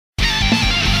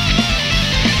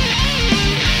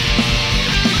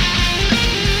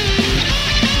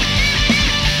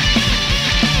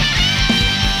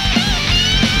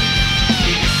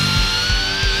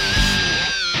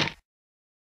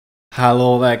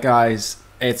Hello there guys,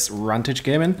 it's Rantage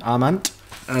Gaming, I'm Ant.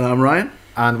 And I'm Ryan.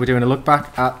 And we're doing a look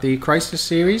back at the Crysis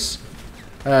series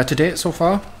to date so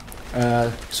far.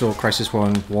 So Crysis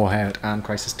 1, Warhead and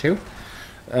Crysis 2.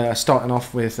 Starting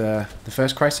off with the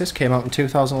first Crysis, came out in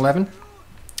 2011.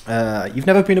 You've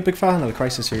never been a big fan of the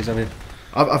Crysis series, have you?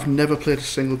 I've never played a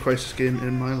single Crysis game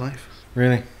in my life.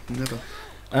 Really? Never.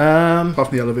 Apart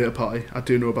from the elevator party. I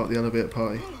do know about the elevator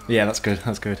party. Yeah, that's good,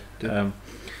 that's good. Yeah.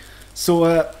 So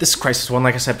this is Crysis 1,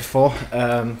 like I said before,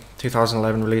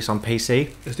 2011 release on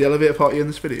PC. Is the elevator party in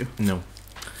this video? No.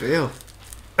 Fail.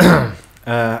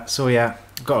 So yeah,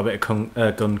 got a bit of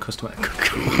gun customization.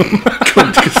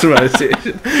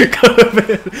 got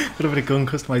a bit of gun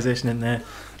customization in there.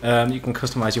 You can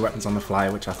customize your weapons on the fly,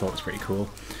 which I thought was pretty cool.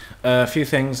 A few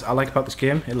things I like about this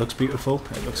game. It looks beautiful.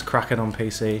 It looks cracking on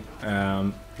PC.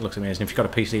 It looks amazing. If you've got a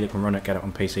PC that can run it, get it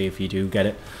on PC if you do get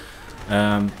it.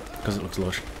 Because it looks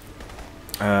lush.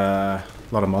 A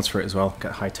lot of mods for it as well.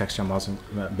 Get high texture mods and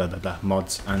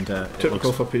mods and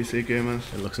typical for PC gamers.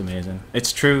 It looks amazing.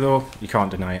 It's true though. You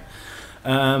can't deny it.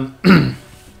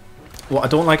 What I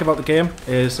don't like about the game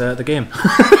is the game.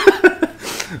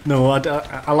 No,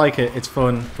 I like it. It's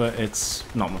fun, but it's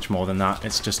not much more than that.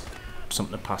 It's just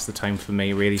something to pass the time for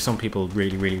me. Really, some people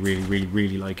really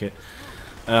like it.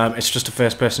 It's just a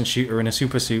first-person shooter in a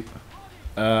super suit.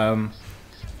 Nothing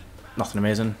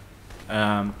amazing.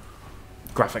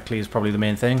 Graphically is probably the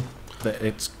main thing that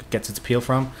it gets its appeal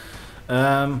from.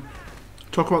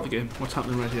 Talk about the game. What's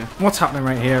happening right here? What's happening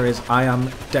right here is I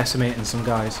am decimating some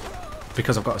guys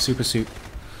because I've got a super suit.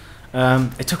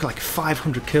 It took like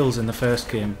 500 kills in the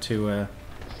first game to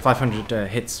 500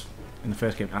 hits in the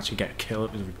first game to actually get a kill.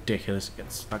 It was ridiculous.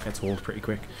 That gets old pretty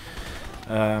quick.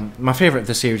 My favourite of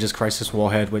the series is Crysis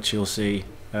Warhead, which you'll see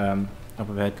up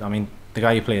ahead. I mean, the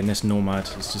guy you play in this, Nomad,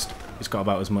 is just, he's got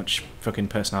about as much fucking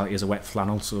personality as a wet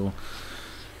flannel, so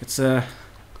it's I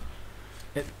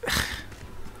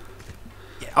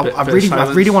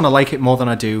really want to like it more than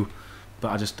I do, but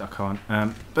I can't.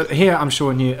 But here I'm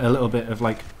showing you a little bit of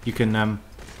like, you can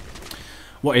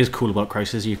what is cool about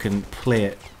Crysis, you can play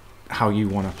it how you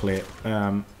want to play it,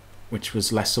 which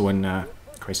was less so in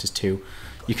Crysis 2.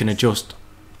 You can adjust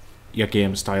your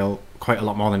game style quite a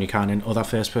lot more than you can in other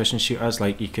first-person shooters.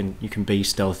 Like you can be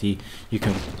stealthy, you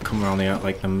can come around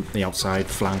the outside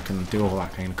flank and do all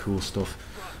that kind of cool stuff.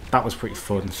 That was pretty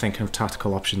fun, thinking of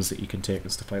tactical options that you can take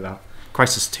and stuff like that.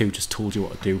 Crysis 2 just told you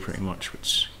what to do pretty much,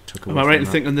 which took away. Am I right in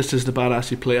that. thinking this is the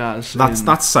badass you play as? That's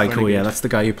Psycho, Renegade? yeah. That's the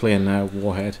guy you play in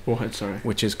Warhead. Warhead, sorry.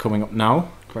 Which is coming up now,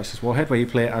 Crysis Warhead, where you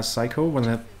play it as Psycho, one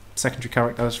of the secondary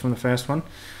characters from the first one,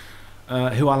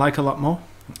 who I like a lot more.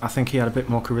 I think he had a bit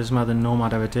more charisma than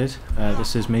Nomad ever did.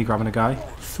 This is me grabbing a guy,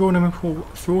 throwing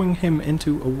him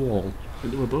into a wall,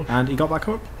 and he got back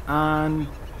up and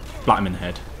blat him in the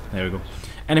head. There we go.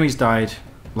 Enemies died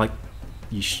like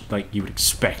you would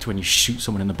expect when you shoot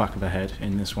someone in the back of the head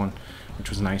in this one, which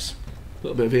was nice. A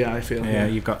little bit of AI feel. Yeah,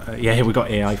 you've got we got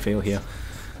AI feel here.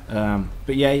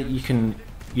 But yeah,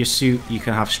 your suit, you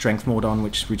can have strength mode on,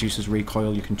 which reduces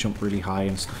recoil. You can jump really high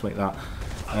and stuff like that.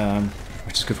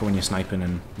 Which is good for when you're sniping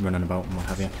and running about and what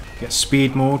have you. You get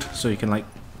speed mode, so you can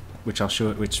which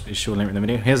is shown later in the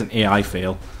video. Here's an AI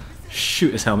fail.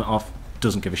 Shoot his helmet off,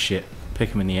 doesn't give a shit. Pick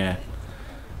him in the air,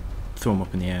 throw him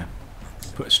up in the air.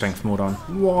 Put a strength mode on.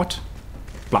 What?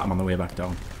 Blat him on the way back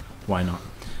down. Why not?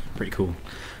 Pretty cool.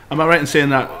 Am I right in saying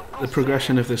that the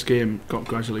progression of this game got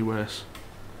gradually worse?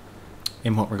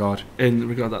 In what regard? In the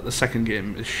regard that the second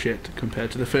game is shit compared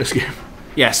to the first game.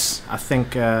 Yes, I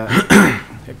think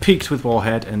it peaked with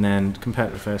Warhead, and then compared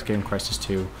to the first game, Crysis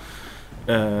 2,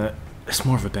 it's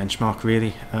more of a benchmark,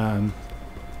 really.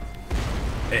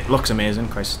 It looks amazing,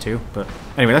 Crysis 2, but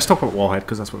anyway, let's talk about Warhead,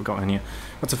 because that's what we've got in here.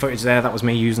 Lots of footage there. That was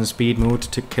me using speed mode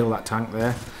to kill that tank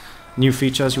there. New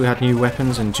features, we had new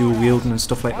weapons and dual wielding and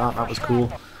stuff like that. That was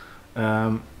cool.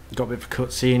 Got a bit of a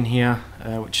cutscene here,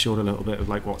 which showed a little bit of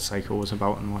what Psycho was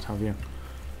about and what have you.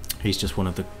 He's just one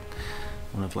of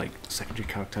secondary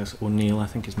characters. O'Neill, I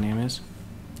think his name is.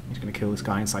 He's gonna kill this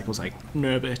guy, and Psycho's like,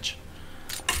 "No, bitch."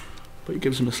 But he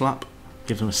gives him a slap.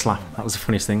 Gives him a slap. That was the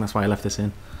funniest thing. That's why I left this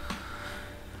in.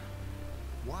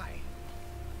 Why?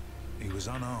 He was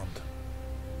unarmed.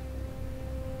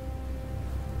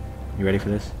 You ready for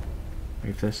this?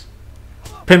 Ready for this?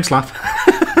 Pimp slap.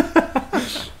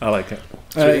 I like it.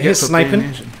 Here's sniping.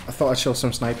 I thought I'd show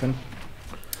some sniping.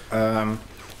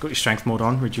 Got your strength mode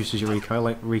on, reduces your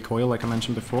recoil, like I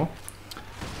mentioned before.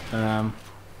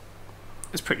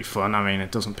 It's pretty fun. I mean,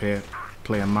 it doesn't play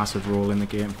a massive role in the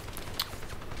game,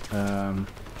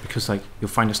 because you'll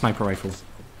find a sniper rifle,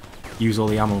 use all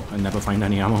the ammo, and never find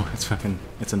any ammo.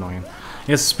 It's annoying.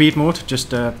 Here's speed mode.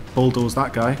 Just bulldoze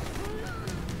that guy.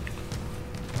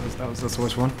 That's the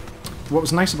worst one. What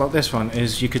was nice about this one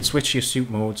is you could switch your suit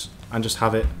modes and just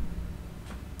have it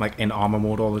like in armor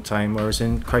mode all the time, whereas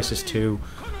in Crysis 2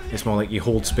 it's more like you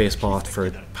hold spacebar for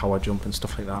a power jump and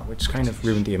stuff like that, which kind of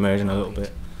ruined the immersion a little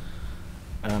bit.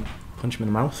 Punch him in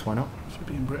the mouth, why not? For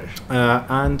being British.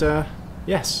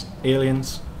 Yes,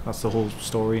 aliens, that's the whole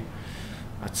story.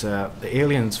 That's the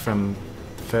aliens from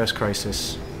the first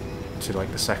Crysis to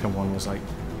like the second one was like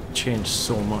changed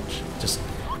so much, just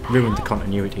ruined the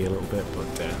continuity a little bit. But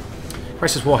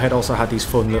Crysis Warhead also had these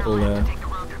fun little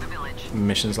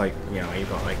missions, like, you know, you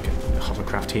got like a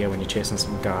hovercraft here when you're chasing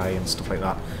some guy and stuff like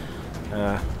that.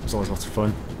 It was always lots of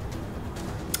fun.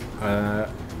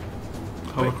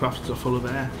 Hovercrafts are full of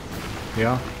air.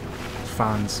 Yeah,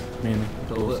 fans mainly.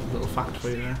 Little fact for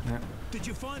you there. Yeah. Did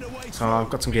you find a way So I've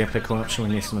got some gameplay coming up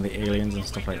showing you some of the aliens and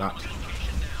stuff like that.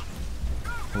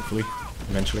 Hopefully,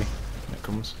 eventually, when it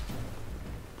comes.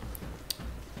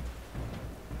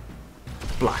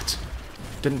 Blat.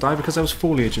 Didn't die because there was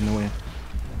foliage in the way.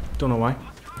 Don't know why.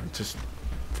 It just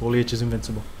foliage is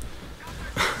invincible.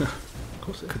 Of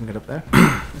course it Couldn't get up there.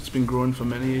 It's been growing for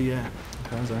many a year.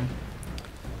 Turns out.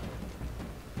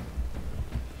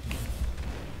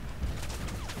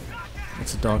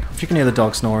 It's a dog. If you can hear the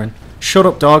dog snoring. Shut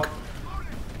up, dog!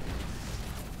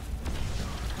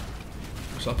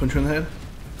 So I'll punch her in the head.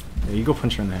 There you go,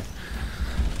 punch her in there.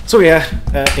 So yeah,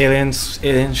 aliens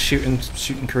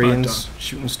shooting Koreans,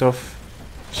 shooting stuff,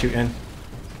 shooting.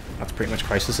 That's pretty much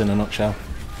Crysis in a nutshell.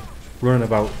 Running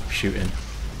about, shooting.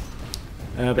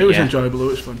 But It was yeah, enjoyable.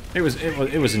 It was fun. It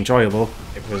was enjoyable.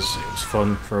 It was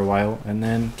fun for a while, and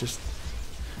then just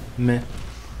meh,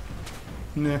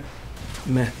 Nah.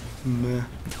 meh. Meh.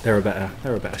 There are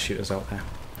better shooters out there.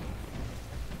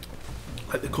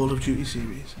 Like the Call of Duty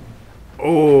series.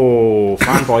 Oh,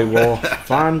 fanboy war,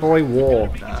 fanboy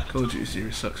war. Nah, Call of Duty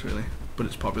series sucks really, but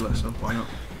it's popular, so why not?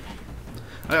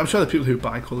 I'm sure the people who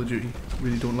buy Call of Duty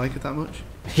really don't like it that much.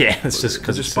 Yeah, it's just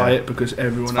because just buy it because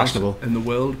everyone else fashionable in the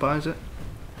world buys it.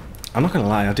 I'm not gonna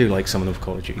lie, I do like some of the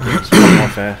Call of Duty games. Modern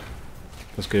Warfare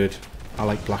was good. I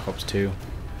like Black Ops 2.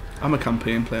 I'm a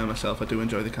campaign player myself. I do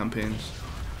enjoy the campaigns.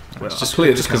 Well, It's just, I play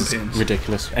the just 'cause it's campaigns.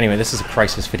 ridiculous. Anyway, this is a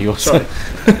Crysis video. Sorry,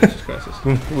 So Jesus Christ.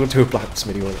 we'll do a Black Ops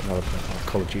video, not a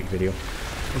Call of Duty video.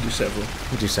 We'll do several.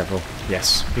 We'll do several.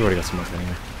 Yes, we've already got some of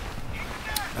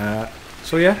anyway.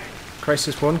 So yeah,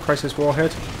 Crysis 1, Crysis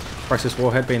Warhead. Crysis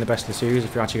Warhead being the best of the series.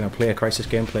 If you're actually going to play a Crysis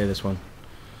game, play this one.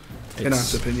 In our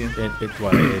opinion.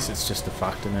 Well, it is. It's just a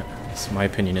fact, isn't it? My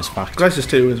opinion is fact. Crysis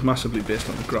 2 is massively based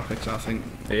on the graphics, I think.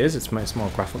 It is. It's more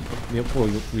graphic.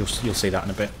 You'll see that in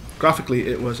a bit. Graphically,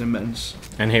 it was immense.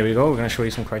 And here we go. We're going to show you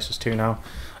some Crysis 2 now.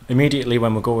 Immediately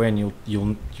when we go in, it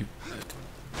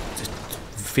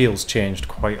feels changed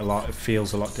quite a lot. It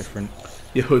feels a lot different.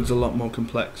 Your HUD's a lot more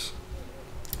complex.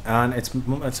 And it's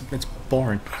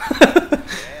boring.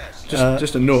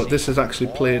 Just a note, this is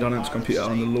actually played on its computer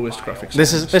on the lowest graphics.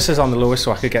 This is on the lowest,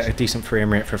 so I could get a decent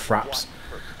frame rate for fraps.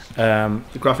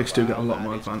 The graphics do get a lot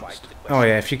more advanced. Oh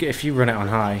yeah, if you run it on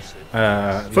high.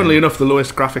 Funnily enough, the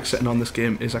lowest graphics setting on this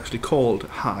game is actually called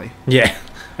high. Yeah,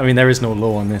 I mean there is no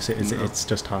low on this. It's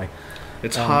just high.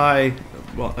 It's high,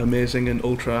 amazing and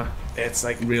ultra. It's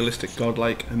like Realistic,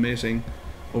 godlike, amazing.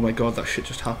 Oh my god, that shit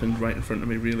just happened right in front of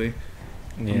me. Really,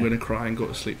 yeah. I'm gonna cry and go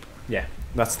to sleep. Yeah,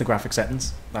 that's the graphic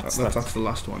settings. That's That's the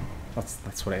last one.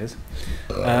 That's what it is.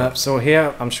 So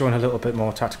here I'm showing a little bit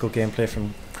more tactical gameplay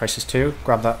from Crysis 2.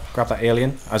 Grab that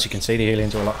alien. As you can see, the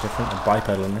aliens are a lot different. I'm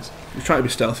bipedal in this. You try to be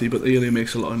stealthy, but the alien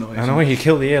makes a lot of noise. I know you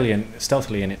kill the alien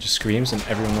stealthily and it just screams and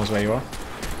everyone knows where you are.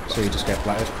 So you just get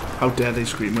blatted. How dare they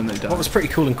scream when they die? What was pretty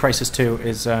cool in Crysis 2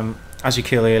 is as you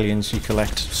kill aliens, you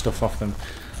collect stuff off them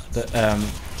that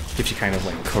gives you kind of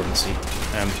like currency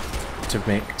to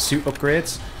make suit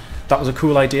upgrades. That was a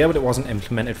cool idea, but it wasn't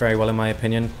implemented very well in my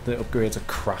opinion. The upgrades are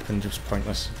crap and just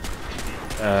pointless.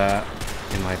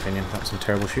 In my opinion, that was some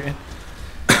terrible shooting.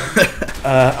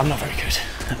 I'm not very good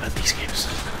at these games.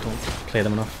 I don't play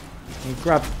them enough. You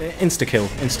grab insta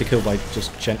kill by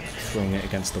just gently throwing it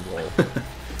against the wall,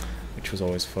 which was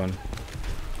always fun.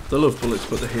 They love bullets,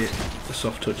 but they hate the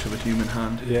soft touch of a human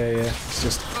hand. Yeah, it's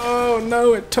just, oh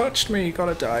no, it touched me,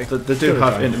 gotta die. They do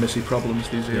have intimacy problems,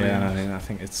 these aliens. Yeah, I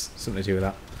think it's something to do with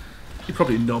that. He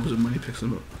probably knobs them when he picks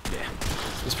them up. Yeah,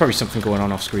 there's probably something going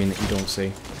on off screen that you don't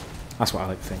see. That's what I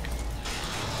like to think.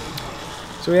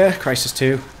 So yeah, Crysis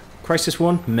 2. Crysis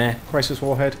 1, meh. Crysis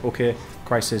Warhead, okay.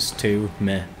 Crysis 2,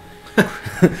 meh.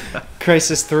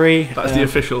 Crysis 3. That's the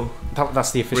official.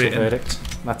 That's the official rating. verdict.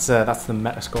 That's the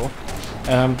Metascore.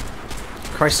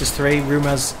 Crysis 3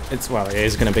 rumours. It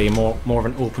is going to be more of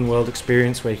an open world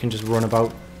experience where you can just run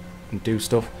about and do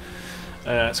stuff.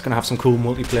 It's going to have some cool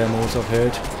multiplayer modes, I've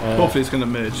heard. Hopefully, it's going to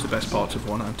merge the best parts of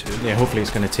 1 and 2. Yeah, hopefully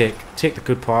it's going to take the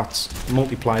good parts,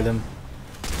 multiply them,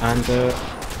 and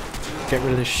get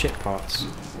rid of the shit parts.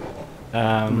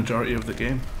 The majority of the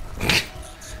game.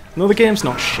 No, the game's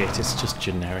not shit. It's just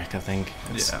generic. I think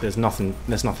Yeah. there's nothing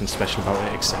special about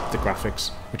it except the graphics,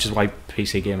 which is why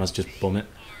PC gamers just bum it.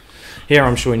 Here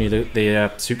I'm showing you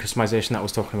the suit customization that I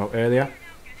was talking about earlier.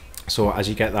 So as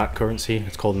you get that currency,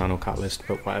 it's called Nano Catalyst,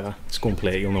 but whatever. Just go and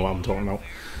play it. You'll know what I'm talking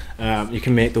about. You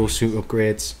can make those suit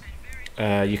upgrades.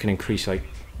 You can increase like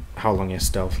how long your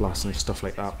stealth lasts and stuff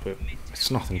like that, but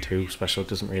it's nothing too special. It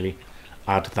doesn't really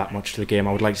add that much to the game.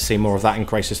 I would like to see more of that in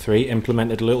Crysis 3,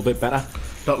 implemented a little bit better.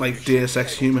 Not like Deus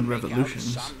Ex Human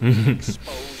Revolutions,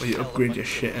 where you upgrade your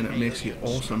shit and it makes you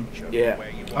awesome. Yeah.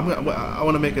 I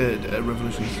want to make a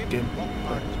Revolutions game.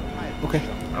 Okay.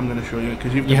 I'm going to show you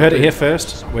because You heard it here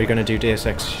first. We're going to do Deus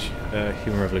Ex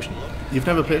Human Revolution. You've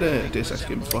never played a Deus Ex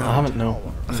game before? I haven't, no.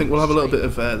 I think we'll have a little bit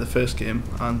of the first game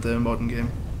and the modern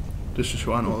game, just to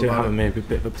show Anne all Do about have it. maybe a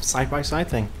bit of a side-by-side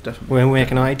thing. Definitely. We're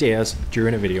making ideas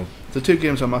during a video. The two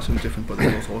games are massively different, but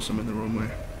they're both awesome in their own way.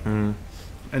 Mm.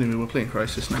 Anyway, we're playing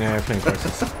Crysis now. Yeah, we're playing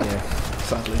Crysis. Yeah.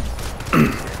 Sadly.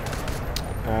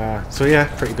 So yeah,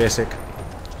 pretty basic.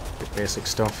 Basic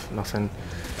stuff. Nothing.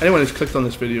 Anyone who's clicked on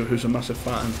this video who's a massive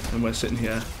fan, and we're sitting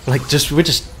here, Like we're just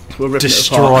we're ripping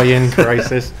destroying it apart.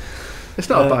 Crysis. It's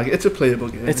not a bad game. It's a playable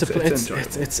game. It's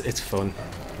enjoyable. it's fun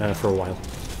for a while.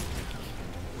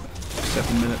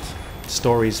 7 minutes.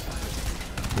 Stories.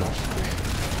 No.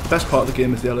 Best part of the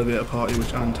game is the elevator party,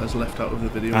 which Ant has left out of the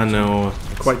video. I know.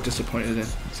 Quite disappointed in.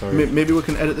 Sorry. Maybe we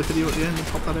can edit the video at the end and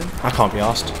pop that in. I can't be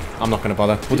asked. I'm not going to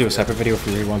bother. We'll do a separate video if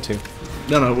we really want to.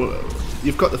 No,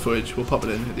 you've got the footage. We'll pop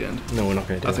it in at the end. No, we're not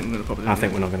going to do I that. think we're going to pop it in. I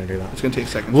think we're not going to do that. It's going to take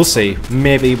seconds. We'll see.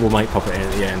 Maybe we might pop it in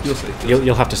at the end. You'll see.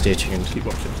 You'll have to stay tuned. Keep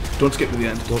watching. Don't skip to the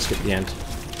end. Don't skip the end.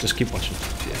 Just keep watching.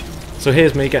 Yeah. So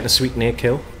here's me getting a sweet nade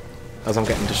kill as I'm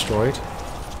getting destroyed.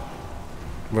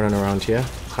 Running around here.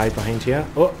 Hide behind here.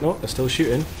 Oh, no, they're still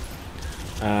shooting.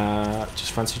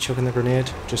 Just fancy chucking the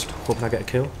grenade. Just hoping I get a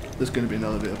kill. There's going to be an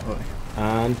elevator party.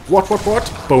 And what?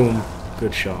 Boom.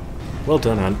 Good shot. Well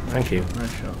done, Ant. Thank you.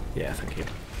 Nice shot. Yeah, thank you.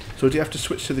 So do you have to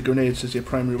switch to the grenades as your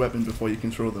primary weapon before you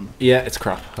can throw them? Yeah, it's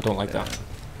crap. I don't like that.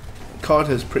 COD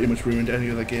has pretty much ruined any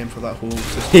other game for that whole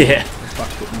system. Yeah. Back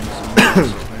buttons and that sort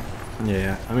of thing.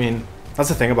 Yeah, I mean, that's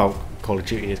the thing about Call of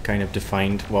Duty. It kind of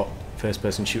defined what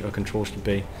first-person shooter control should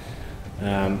be.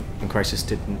 And Crysis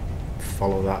didn't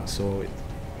follow that, so...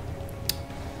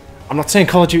 I'm not saying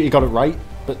Call of Duty got it right,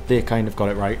 but they kind of got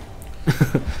it right.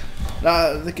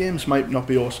 The games might not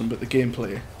be awesome, but the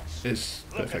gameplay is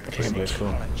perfect. Pretty much.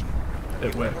 Cool.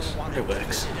 It works. It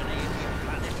works.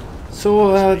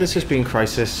 So this has been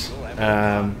Crysis.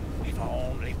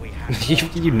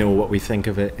 You know what we think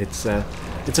of it. It's a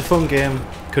fun game.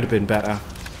 Could have been better.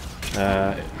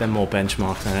 They're more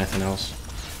benchmarked than anything else.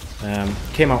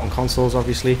 Came out on consoles,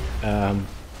 obviously.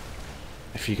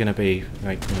 If you're gonna be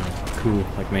like cool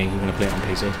like me, you're gonna play it on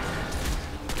PC.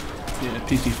 Yeah,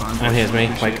 PC fans. And here's me,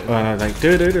 like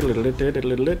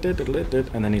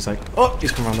and then he's like, oh,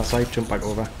 he's come around that side, jump back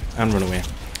over, and run away.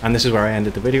 And this is where I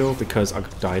ended the video because I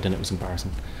died and it was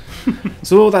embarrassing.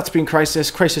 So that's been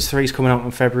Crysis. Crysis 3 is coming out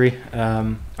in February.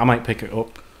 I might pick it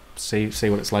up, see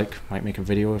what it's like. Might make a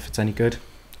video if it's any good.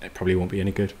 It probably won't be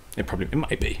any good. It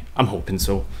might be. I'm hoping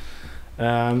so.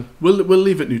 We'll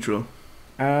leave it neutral.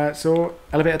 So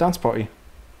elevator dance party.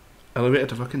 Elevator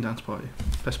to fucking dance party.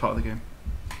 Best part of the game.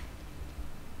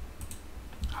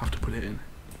 Have to put it in.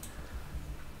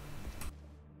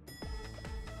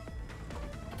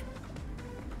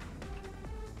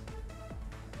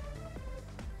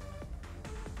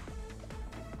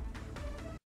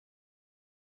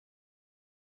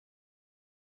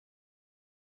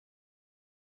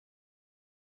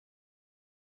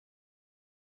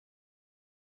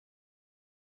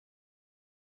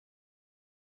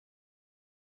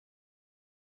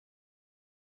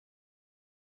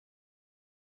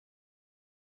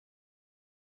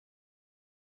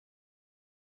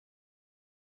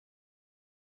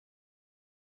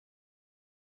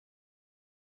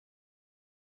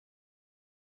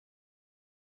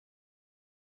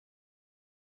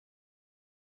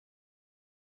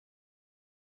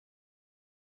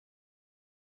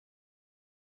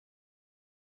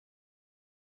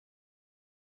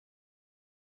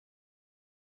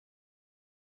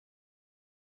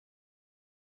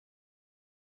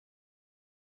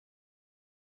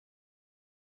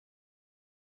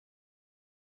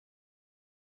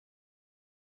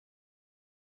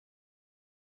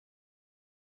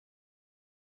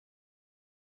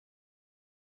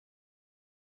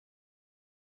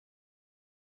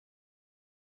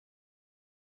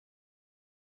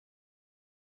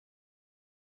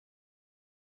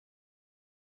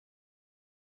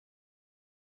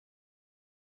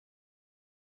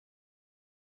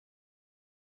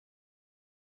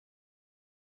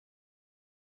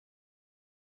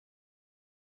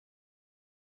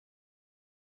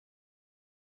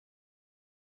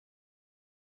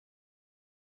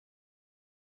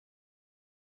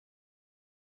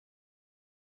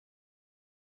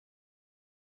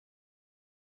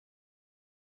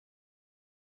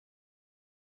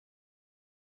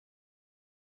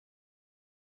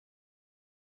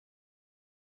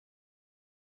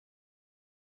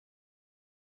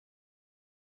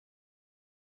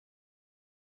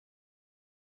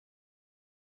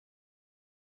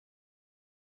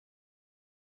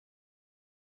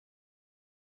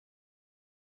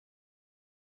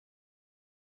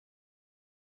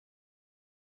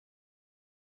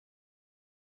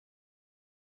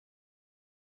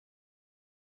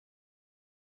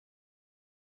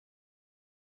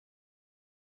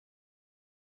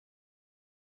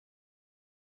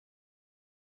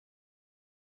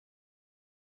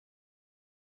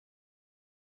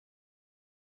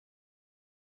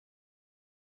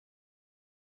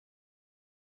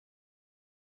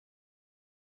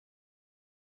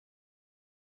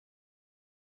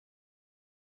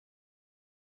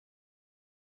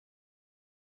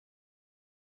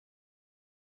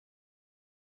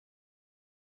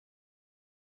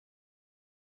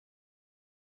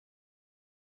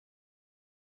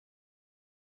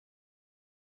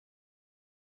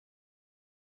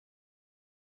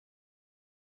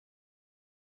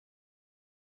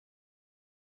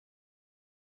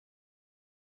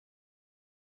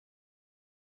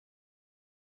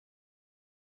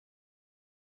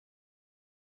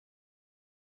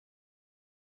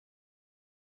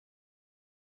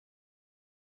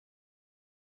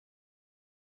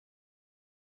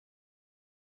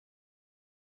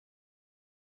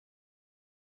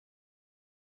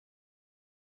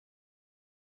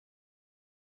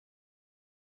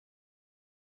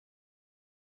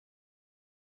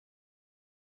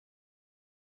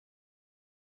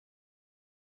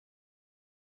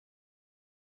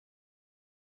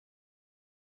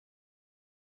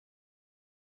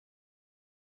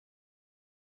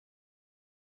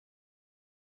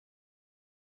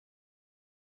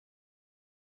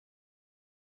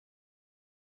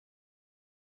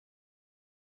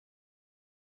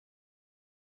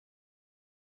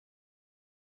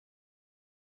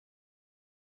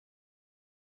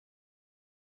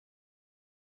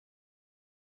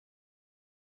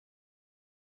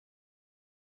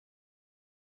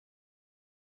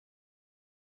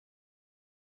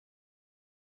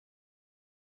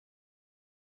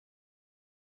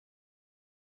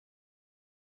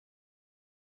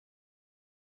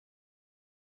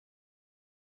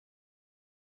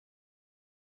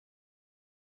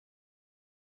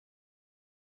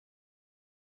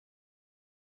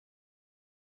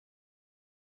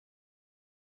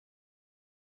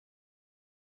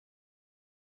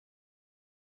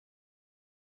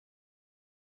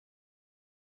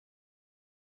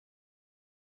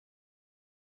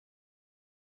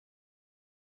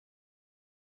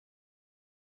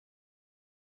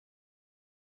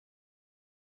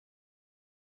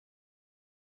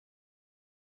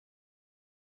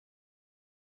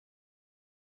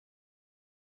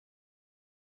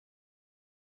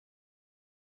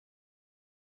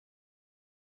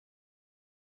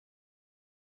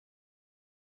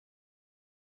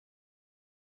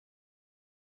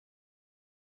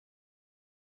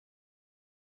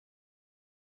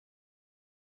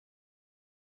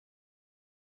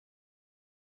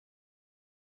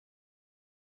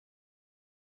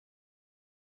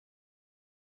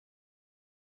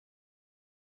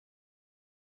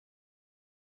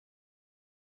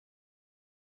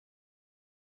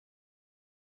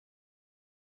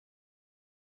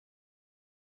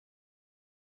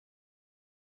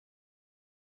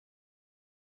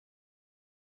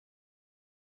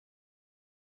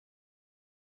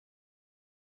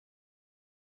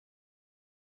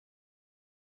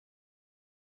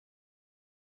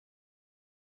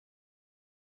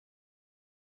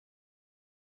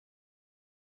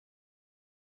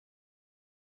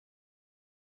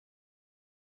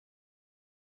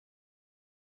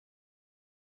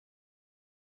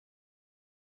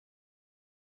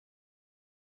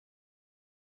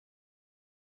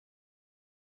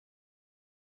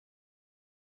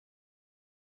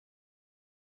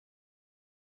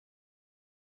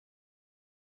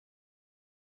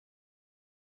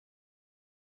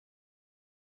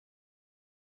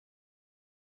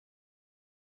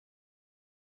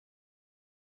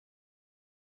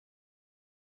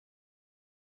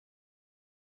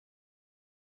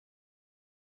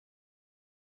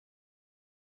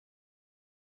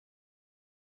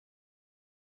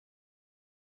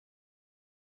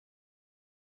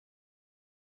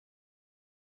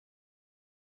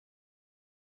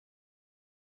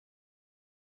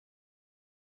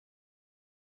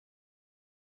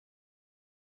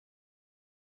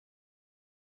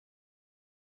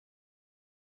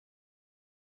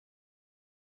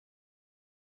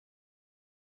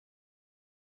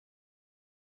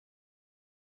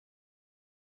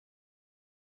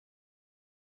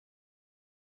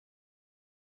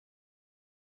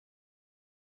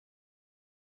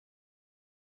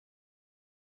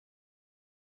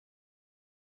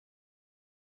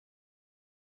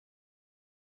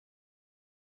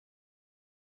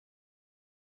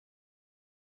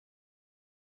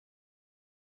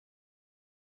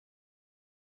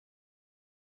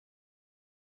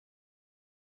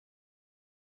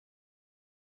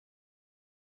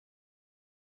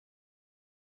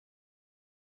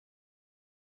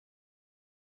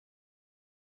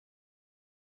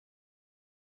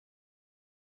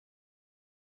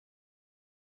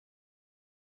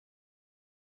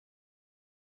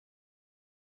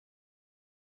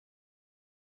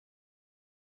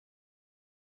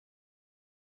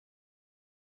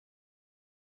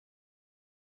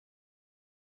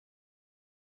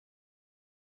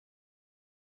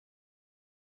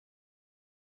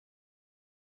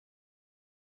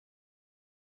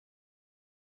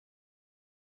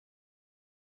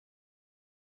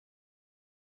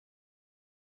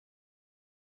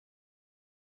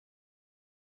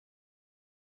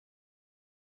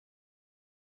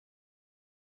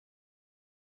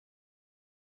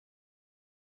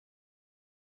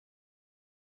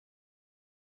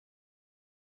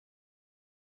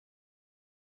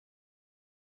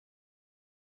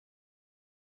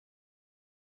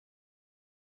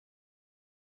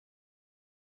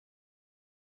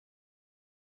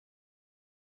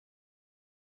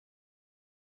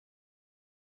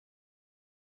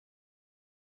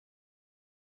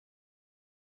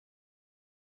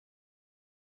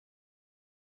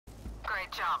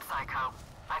 Good job, Psycho.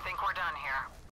 I think we're done here.